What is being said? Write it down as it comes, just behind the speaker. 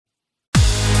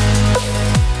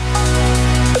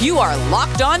are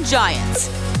Locked On Giants,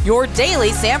 your daily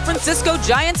San Francisco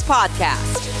Giants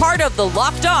podcast. Part of the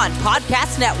Locked On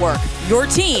Podcast Network, your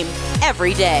team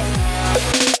every day.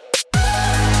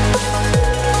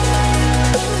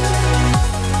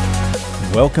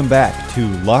 Welcome back to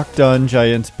Locked On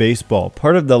Giants Baseball,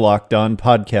 part of the Locked On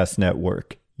Podcast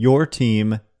Network, your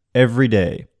team every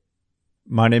day.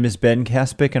 My name is Ben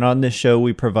Kaspick, and on this show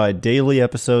we provide daily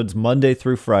episodes Monday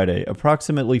through Friday,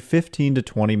 approximately 15 to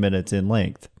 20 minutes in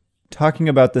length, talking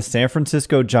about the San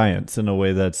Francisco Giants in a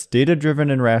way that's data-driven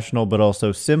and rational, but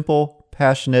also simple,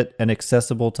 passionate, and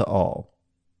accessible to all.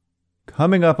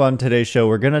 Coming up on today's show,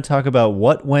 we're going to talk about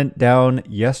what went down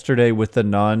yesterday with the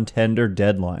non-tender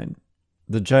deadline.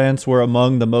 The Giants were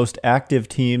among the most active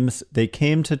teams. They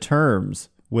came to terms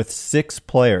with 6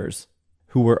 players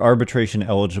who were arbitration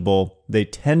eligible. They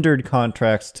tendered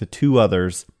contracts to 2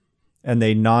 others, and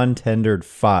they non-tendered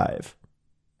 5.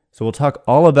 So we'll talk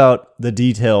all about the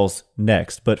details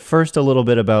next, but first a little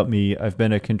bit about me. I've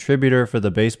been a contributor for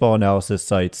the baseball analysis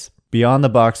sites Beyond the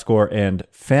Box Score and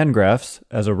Fangraphs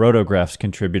as a Rotographs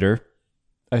contributor.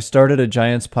 I started a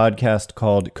Giants podcast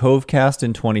called Covecast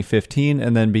in 2015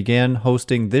 and then began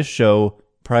hosting this show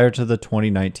prior to the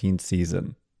 2019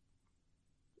 season.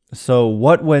 So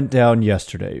what went down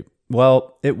yesterday?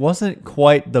 Well, it wasn't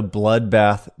quite the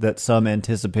bloodbath that some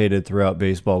anticipated throughout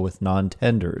baseball with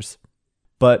non-tenders,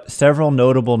 but several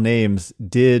notable names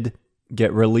did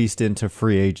get released into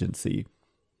free agency.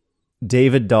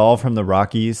 David Dahl from the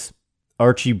Rockies,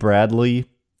 Archie Bradley,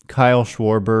 Kyle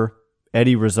Schwarber,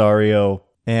 Eddie Rosario,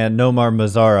 and Nomar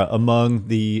Mazara among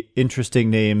the interesting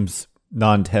names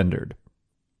non-tendered.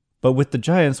 But with the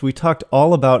Giants, we talked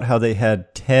all about how they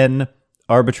had 10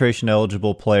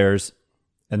 arbitration-eligible players,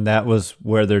 and that was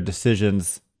where their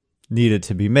decisions needed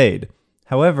to be made.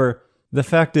 However, the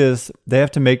fact is they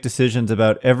have to make decisions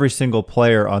about every single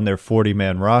player on their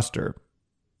 40-man roster.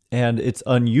 And it's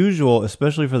unusual,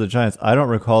 especially for the Giants. I don't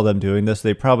recall them doing this.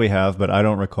 They probably have, but I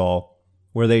don't recall,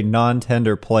 where they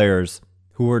non-tender players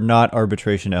who were not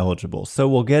arbitration eligible. So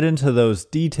we'll get into those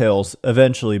details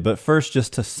eventually, but first,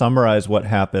 just to summarize what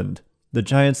happened. The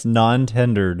Giants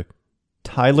non-tendered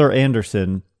Tyler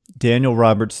Anderson, Daniel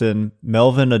Robertson,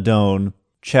 Melvin Adone,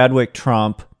 Chadwick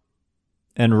Tromp,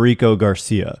 and Rico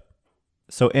Garcia.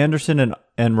 So Anderson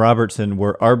and Robertson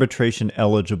were arbitration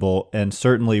eligible and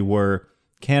certainly were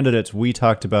candidates we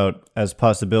talked about as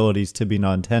possibilities to be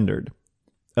non-tendered.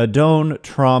 Adone,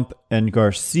 Tromp, and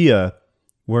Garcia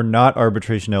were not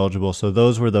arbitration eligible, so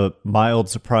those were the mild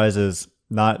surprises,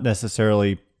 not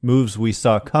necessarily moves we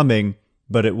saw coming,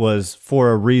 but it was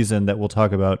for a reason that we'll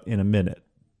talk about in a minute.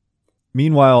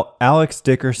 Meanwhile, Alex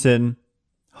Dickerson,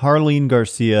 Harleen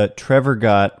Garcia, Trevor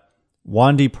Gott,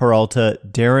 Wandy Peralta,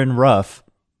 Darren Ruff,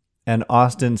 and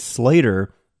Austin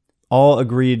Slater all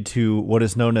agreed to what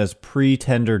is known as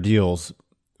pre-tender deals,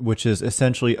 which is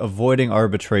essentially avoiding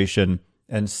arbitration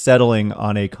and settling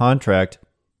on a contract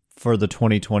for the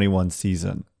 2021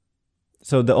 season.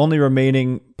 So the only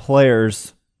remaining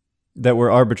players that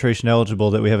were arbitration eligible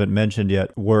that we haven't mentioned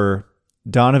yet were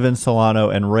Donovan Solano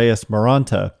and Reyes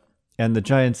Maranta, and the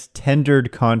Giants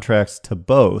tendered contracts to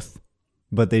both,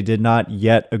 but they did not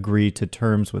yet agree to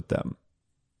terms with them.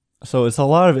 So it's a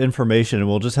lot of information, and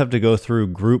we'll just have to go through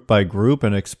group by group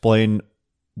and explain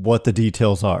what the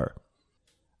details are.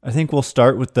 I think we'll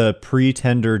start with the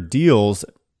pre-tender deals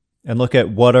and look at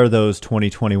what are those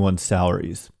 2021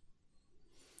 salaries.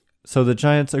 So the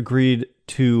Giants agreed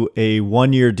to a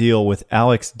 1-year deal with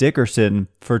Alex Dickerson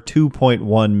for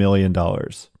 $2.1 million.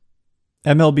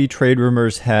 MLB Trade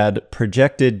Rumors had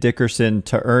projected Dickerson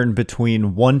to earn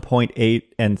between $1.8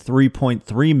 and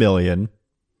 $3.3 million.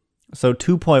 So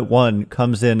 2.1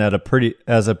 comes in as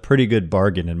a pretty good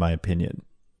bargain, in my opinion.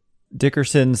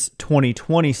 Dickerson's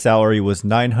 2020 salary was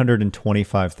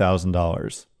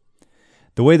 $925,000.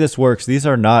 The way this works, these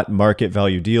are not market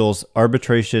value deals.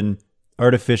 Arbitration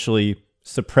artificially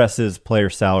suppresses player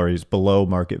salaries below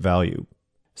market value.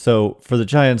 So for the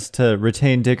Giants to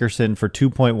retain Dickerson for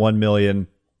 $2.1 million,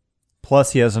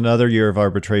 plus he has another year of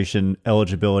arbitration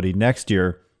eligibility next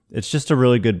year, it's just a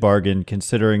really good bargain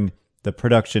considering the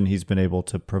production he's been able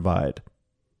to provide.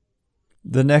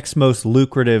 The next most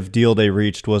lucrative deal they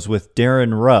reached was with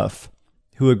Darren Ruff,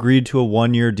 who agreed to a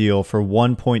 1-year deal for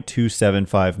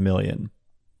 $1.275 million.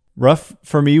 Ruff,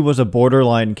 for me, was a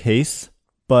borderline case,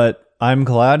 but I'm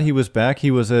glad he was back.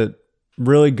 He was a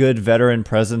really good veteran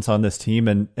presence on this team,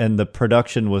 and the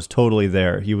production was totally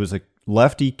there. He was a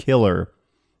lefty killer,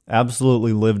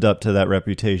 absolutely lived up to that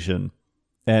reputation,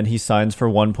 and he signs for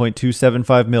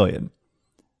 $1.275 million.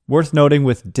 Worth noting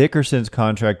with Dickerson's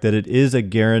contract that it is a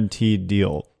guaranteed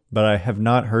deal. but I have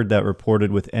not heard that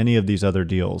reported with any of these other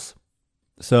deals.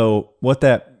 So what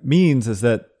that means is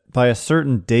that by a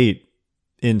certain date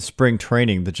in spring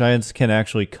training, the Giants can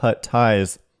actually cut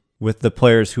ties with the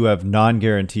players who have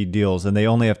non-guaranteed deals, and they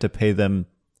only have to pay them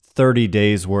 30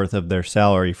 days worth of their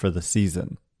salary for the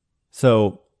season.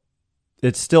 So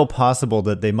it's still possible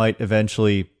that they might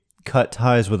eventually cut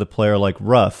ties with a player like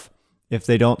Ruff if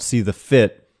they don't see the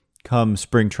fit come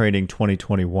spring training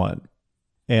 2021.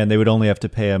 And they would only have to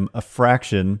pay him a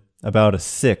fraction, about a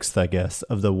sixth, I guess,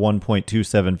 of the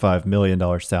 $1.275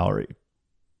 million salary.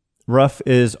 Ruff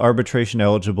is arbitration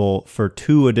eligible for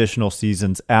 2 additional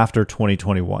seasons after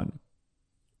 2021.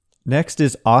 Next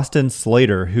is Austin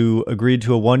Slater, who agreed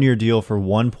to a 1-year deal for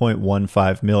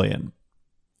 $1.15 million.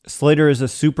 Slater is a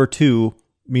Super 2,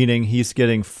 meaning he's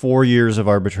getting 4 years of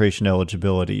arbitration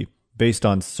eligibility based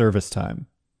on service time.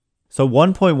 So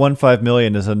 $1.15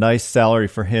 million is a nice salary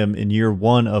for him in year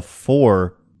 1 of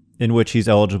 4 in which he's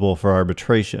eligible for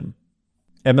arbitration.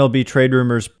 MLB Trade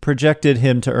Rumors projected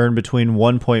him to earn between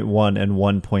 $1.1 and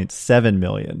 $1.7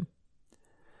 million.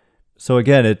 So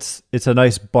again, it's a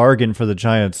nice bargain for the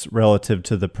Giants relative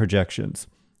to the projections.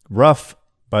 Ruff,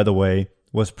 by the way,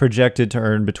 was projected to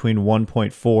earn between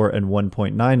 $1.4 and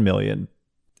 $1.9 million.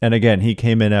 And again, he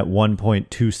came in at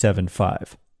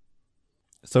 $1.275.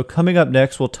 So coming up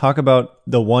next, we'll talk about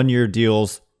the 1-year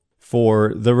deals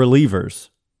for the relievers.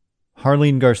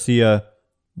 Jarlin Garcia,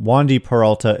 Wandy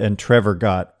Peralta, and Trevor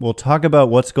Gott. We'll talk about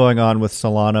what's going on with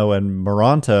Solano and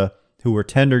Maranta, who were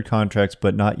tendered contracts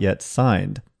but not yet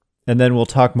signed. And then we'll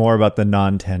talk more about the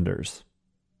non-tenders.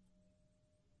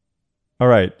 All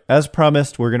right, as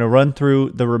promised, we're going to run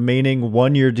through the remaining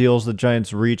 1-year deals the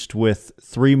Giants reached with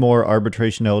 3 more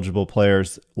arbitration-eligible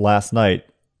players last night.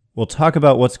 We'll talk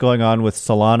about what's going on with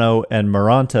Solano and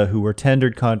Maranta, who were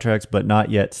tendered contracts but not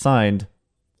yet signed.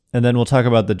 And then we'll talk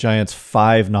about the Giants'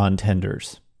 5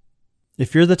 non-tenders.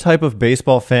 If you're the type of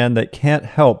baseball fan that can't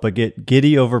help but get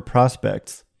giddy over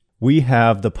prospects, we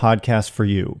have the podcast for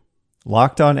you.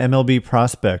 Locked On MLB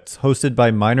Prospects, hosted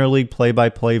by minor league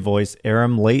play-by-play voice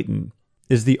Aram Layton,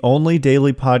 is the only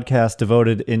daily podcast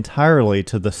devoted entirely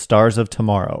to the stars of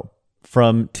tomorrow.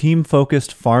 From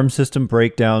team-focused farm system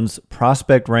breakdowns,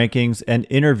 prospect rankings, and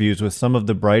interviews with some of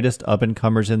the brightest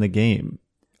up-and-comers in the game,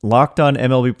 Locked On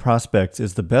MLB Prospects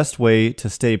is the best way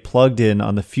to stay plugged in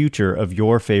on the future of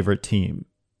your favorite team.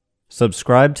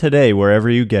 Subscribe today wherever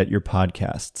you get your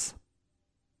podcasts.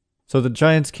 So the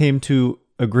Giants came to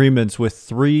agreements with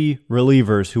 3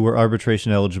 relievers who were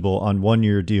arbitration eligible on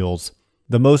 1-year deals,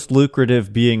 the most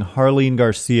lucrative being Jarlin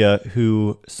Garcia,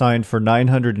 who signed for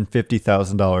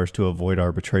 $950,000 to avoid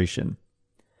arbitration.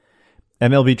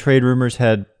 MLB Trade Rumors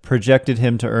had projected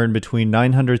him to earn between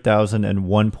 $900,000 and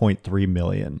 $1.3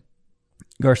 million.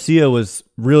 Garcia was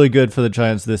really good for the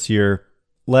Giants this year.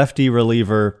 Lefty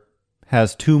reliever,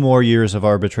 has 2 more years of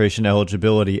arbitration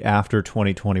eligibility after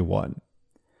 2021.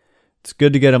 It's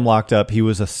good to get him locked up. He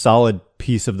was a solid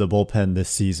piece of the bullpen this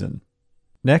season.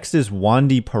 Next is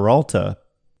Wandy Peralta,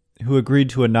 who agreed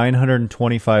to a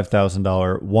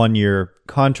 $925,000 1-year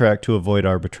contract to avoid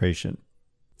arbitration.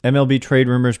 MLB Trade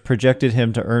Rumors projected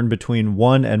him to earn between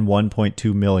 $1 and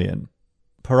 $1.2 million.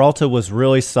 Peralta was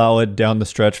really solid down the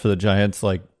stretch for the Giants,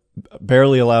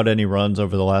 barely allowed any runs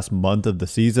over the last month of the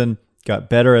season, got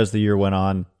better as the year went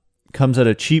on, comes at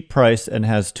a cheap price, and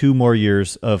has 2 more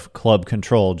years of club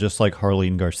control, just like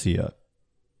Jarlin Garcia.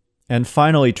 And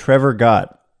finally, Trevor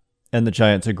Gott and the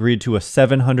Giants agreed to a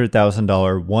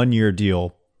 $700,000 1-year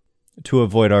deal to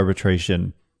avoid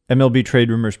arbitration. MLB Trade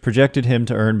Rumors projected him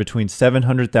to earn between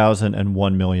 $700,000 and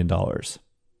 $1 million.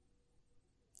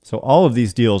 So all of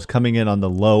these deals coming in on the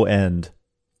low end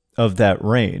of that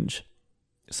range.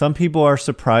 Some people are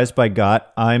surprised by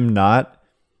Gott. I'm not.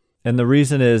 And the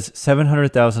reason is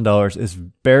 $700,000 is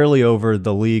barely over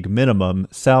the league minimum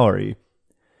salary.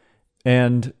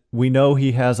 And we know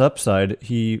he has upside.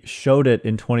 He showed it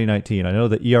in 2019. I know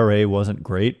the ERA wasn't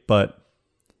great, but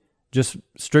just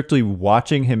strictly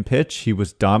watching him pitch, he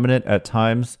was dominant at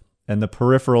times, and the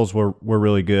peripherals were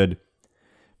really good,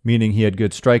 meaning he had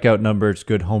good strikeout numbers,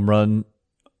 good home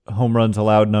runs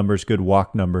allowed numbers, good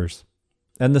walk numbers.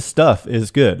 And the stuff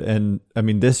is good. And I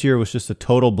mean, this year was just a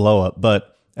total blow up,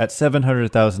 but at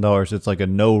 $700,000, it's like a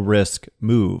no-risk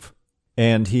move.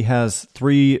 And he has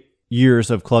 3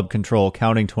 years of club control,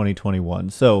 counting 2021.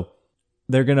 So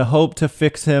they're going to hope to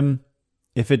fix him.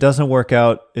 If it doesn't work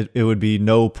out, it would be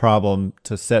no problem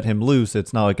to set him loose.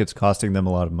 It's not like it's costing them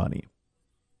a lot of money.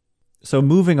 So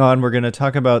moving on, we're going to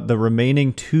talk about the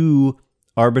remaining 2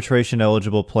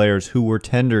 arbitration-eligible players who were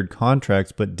tendered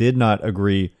contracts but did not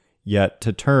agree yet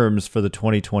to terms for the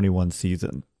 2021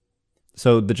 season.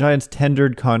 So the Giants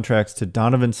tendered contracts to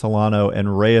Donovan Solano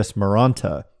and Reyes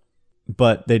Maranta,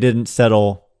 but they didn't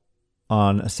settle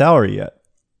on a salary yet.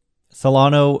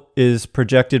 Solano is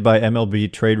projected by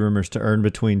MLB Trade Rumors to earn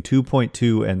between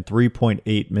 $2.2 and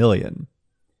 $3.8 million.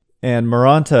 And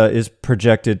Maranta is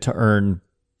projected to earn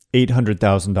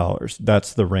 $800,000.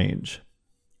 That's the range.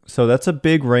 So that's a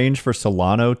big range for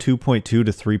Solano, 2.2 to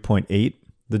 3.8.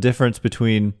 The difference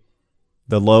between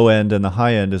the low end and the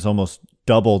high end is almost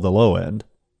double the low end.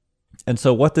 And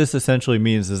so what this essentially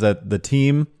means is that the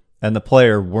team and the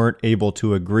player weren't able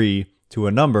to agree to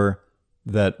a number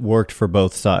that worked for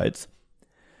both sides.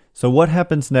 So what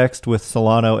happens next with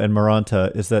Solano and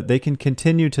Maranta is that they can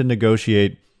continue to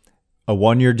negotiate a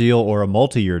one-year deal or a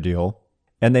multi-year deal,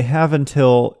 and they have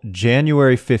until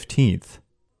January 15th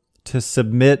to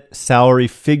submit salary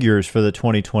figures for the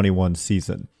 2021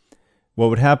 season. What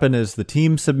would happen is the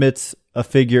team submits a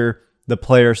figure, the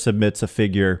player submits a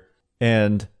figure,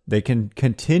 and they can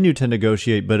continue to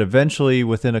negotiate, but eventually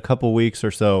within a couple weeks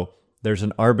or so, there's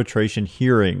an arbitration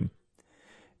hearing.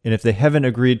 And if they haven't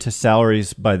agreed to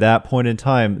salaries by that point in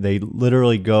time, they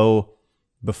literally go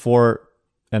before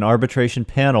an arbitration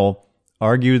panel,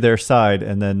 argue their side,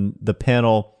 and then the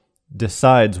panel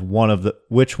decides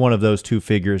which one of those two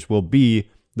figures will be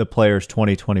the player's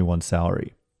 2021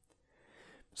 salary.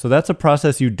 So that's a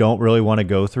process you don't really want to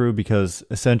go through because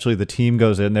essentially the team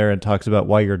goes in there and talks about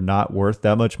why you're not worth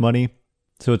that much money.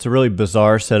 So it's a really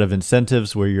bizarre set of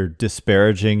incentives where you're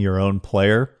disparaging your own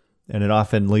player, and it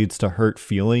often leads to hurt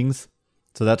feelings.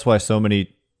 So that's why so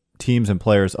many teams and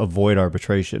players avoid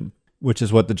arbitration, which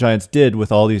is what the Giants did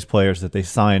with all these players that they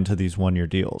signed to these one-year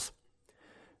deals.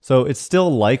 So it's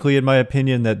still likely, in my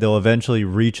opinion, that they'll eventually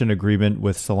reach an agreement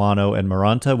with Solano and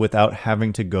Maranta without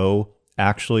having to go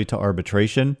actually to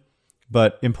arbitration.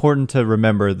 But important to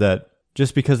remember that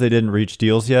just because they didn't reach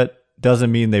deals yet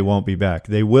doesn't mean they won't be back.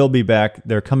 They will be back.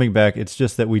 They're coming back. It's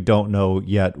just that we don't know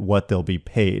yet what they'll be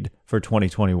paid for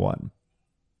 2021.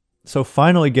 So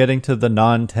finally getting to the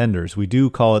non-tenders. We do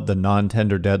call it the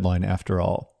non-tender deadline after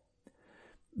all.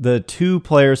 The two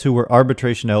players who were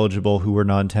arbitration eligible who were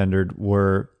non-tendered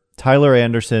were Tyler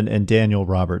Anderson and Daniel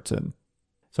Robertson.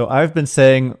 So I've been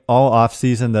saying all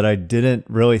offseason that I didn't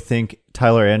really think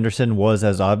Tyler Anderson was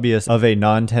as obvious of a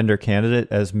non-tender candidate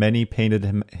as many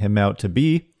painted him out to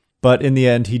be, but in the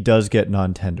end he does get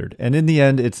non-tendered. And in the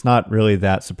end, it's not really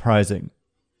that surprising.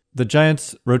 The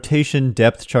Giants' rotation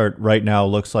depth chart right now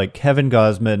looks like Kevin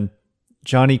Gausman,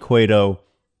 Johnny Cueto,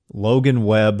 Logan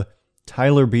Webb,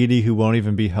 Tyler Beede, who won't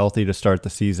even be healthy to start the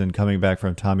season coming back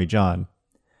from Tommy John,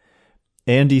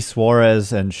 Andy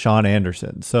Suarez, and Sean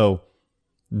Anderson. So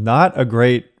not a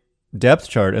great depth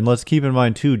chart. And let's keep in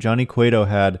mind, too, Johnny Cueto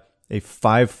had a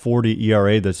 5.40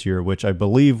 ERA this year, which I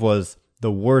believe was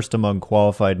the worst among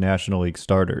qualified National League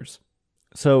starters.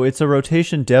 So it's a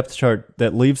rotation depth chart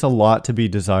that leaves a lot to be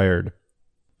desired.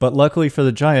 But luckily for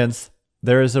the Giants,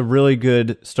 there is a really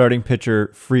good starting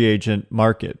pitcher free agent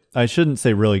market. I shouldn't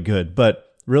say really good,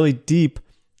 but really deep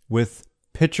with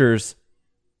pitchers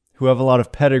who have a lot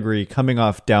of pedigree coming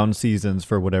off down seasons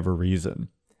for whatever reason.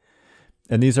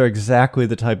 And these are exactly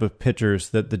the type of pitchers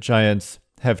that the Giants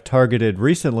have targeted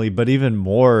recently, but even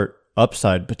more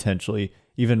upside potentially,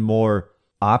 even more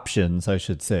options, I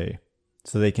should say,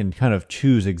 so they can kind of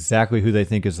choose exactly who they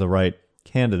think is the right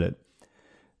candidate.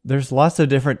 There's lots of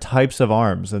different types of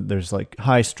arms. There's like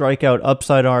high strikeout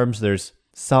upside arms. There's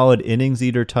solid innings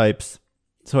eater types.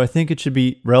 So I think it should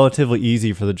be relatively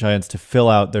easy for the Giants to fill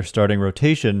out their starting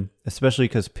rotation, especially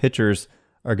because pitchers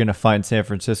are going to find San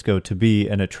Francisco to be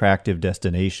an attractive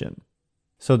destination.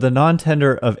 So the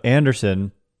non-tender of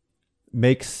Anderson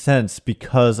makes sense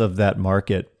because of that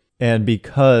market, and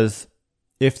because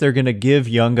if they're going to give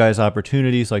young guys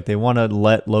opportunities, like they want to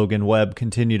let Logan Webb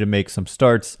continue to make some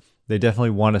starts, they definitely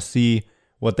want to see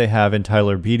what they have in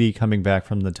Tyler Beede coming back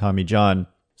from the Tommy John.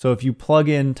 So if you plug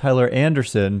in Tyler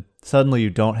Anderson, suddenly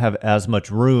you don't have as much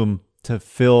room to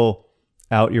fill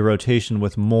out your rotation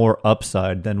with more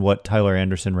upside than what Tyler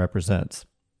Anderson represents.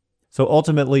 So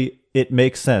ultimately, it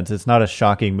makes sense. It's not a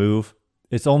shocking move.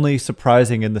 It's only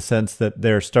surprising in the sense that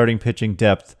their starting pitching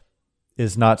depth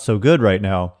is not so good right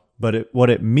now, but what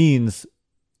it means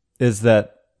is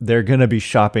that they're going to be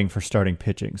shopping for starting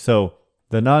pitching. So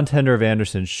the non-tender of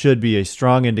Anderson should be a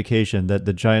strong indication that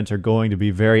the Giants are going to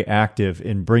be very active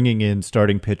in bringing in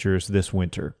starting pitchers this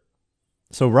winter.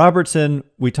 So Robertson,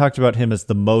 we talked about him as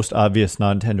the most obvious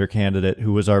non-tender candidate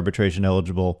who was arbitration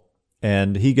eligible,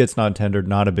 and he gets non-tendered,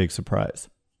 not a big surprise.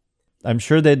 I'm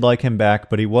sure they'd like him back,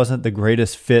 but he wasn't the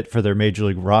greatest fit for their major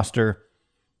league roster,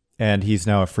 and he's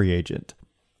now a free agent.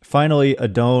 Finally,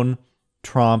 Adon,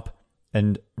 Tromp,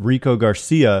 and Rico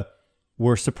Garcia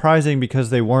were surprising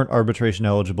because they weren't arbitration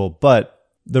eligible, but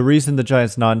the reason the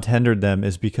Giants non-tendered them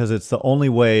is because it's the only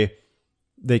way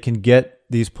they can get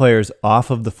these players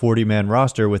off of the 40-man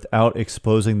roster without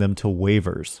exposing them to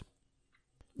waivers.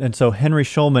 And so Henry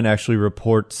Schulman actually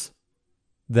reports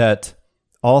that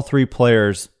all three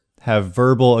players have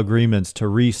verbal agreements to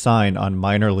re-sign on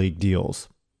minor league deals.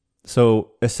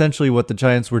 So essentially what the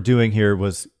Giants were doing here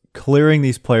was clearing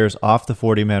these players off the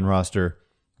 40-man roster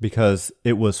because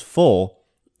it was full,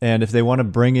 and if they want to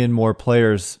bring in more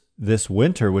players this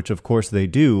winter, which of course they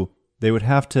do, they would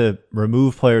have to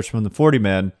remove players from the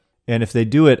 40-man, and if they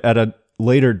do it at a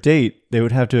later date, they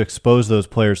would have to expose those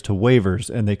players to waivers,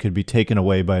 and they could be taken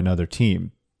away by another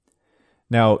team.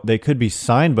 Now, they could be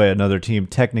signed by another team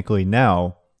technically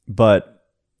now, but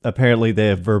apparently they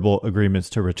have verbal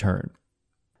agreements to return.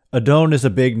 Adone is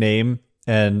a big name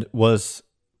and was,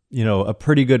 a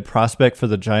pretty good prospect for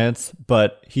the Giants,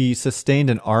 but he sustained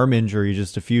an arm injury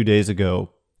just a few days ago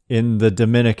in the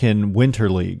Dominican Winter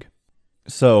League.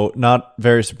 So not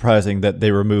very surprising that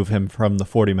they remove him from the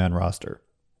 40-man roster.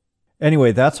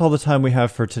 Anyway, that's all the time we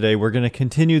have for today. We're going to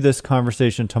continue this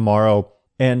conversation tomorrow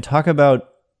and talk about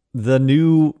the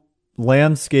new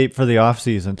landscape for the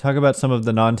offseason, talk about some of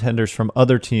the non-tenders from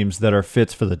other teams that are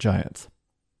fits for the Giants.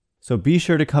 So be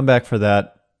sure to come back for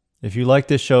that. If you like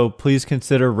this show, please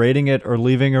consider rating it or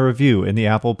leaving a review in the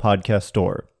Apple Podcast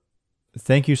Store.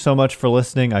 Thank you so much for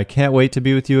listening. I can't wait to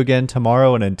be with you again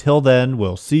tomorrow, and until then,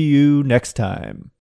 we'll see you next time.